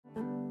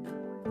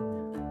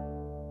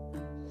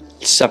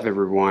What's up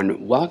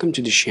everyone, welcome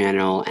to the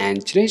channel,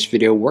 and today's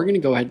video we're going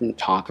to go ahead and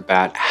talk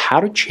about how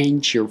to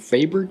change your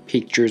favorite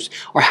pictures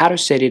or how to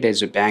set it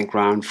as a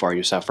background for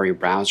your Safari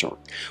browser.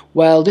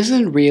 Well, this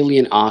is really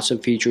an awesome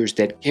feature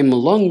that came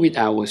along with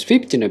iOS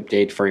 15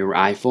 update for your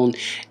iPhone,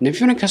 and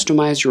if you want to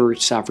customize your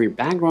Safari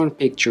background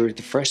picture,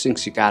 the first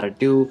things you gotta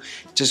do,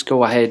 just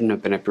go ahead and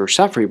open up your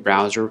Safari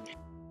browser,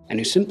 and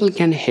you simply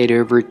can head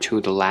over to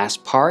the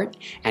last part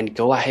and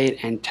go ahead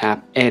and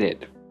tap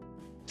edit.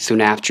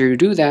 Soon after you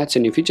do that,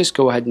 and if you just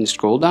go ahead and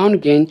scroll down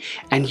again,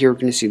 and you're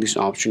going to see this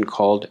option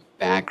called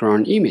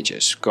background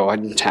images. Go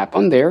ahead and tap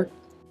on there,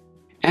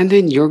 and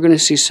then you're going to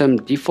see some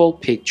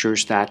default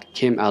pictures that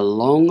came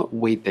along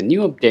with the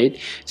new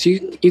update, so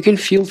you can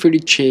feel free to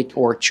check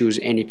or choose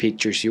any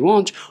pictures you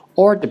want.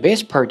 Or the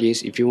best part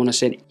is, if you want to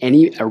set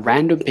any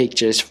random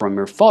pictures from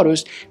your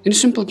photos, then you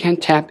simply can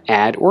tap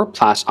add or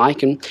plus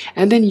icon,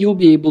 and then you'll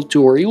be able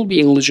to, or you'll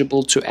be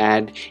eligible to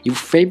add your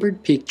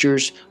favorite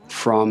pictures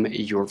from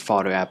your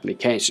photo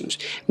applications.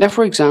 Now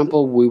for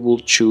example, we will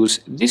choose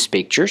these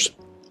pictures,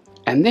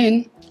 and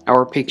then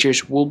our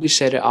pictures will be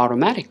set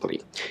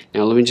automatically.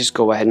 Now let me just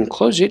go ahead and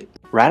close it.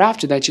 Right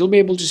after that, you'll be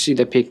able to see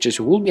the pictures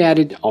will be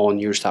added on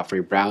your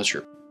Safari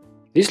browser.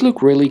 These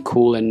look really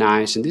cool and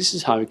nice, and this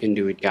is how you can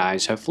do it,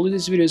 guys. Hopefully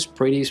this video is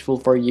pretty useful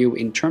for you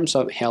in terms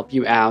of help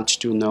you out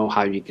to know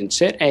how you can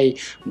set a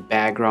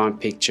background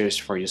pictures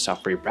for your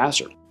Safari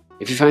browser.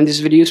 If you find this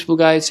video useful,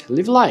 guys,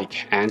 leave a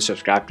like and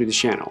subscribe to the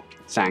channel.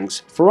 Thanks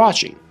for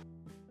watching.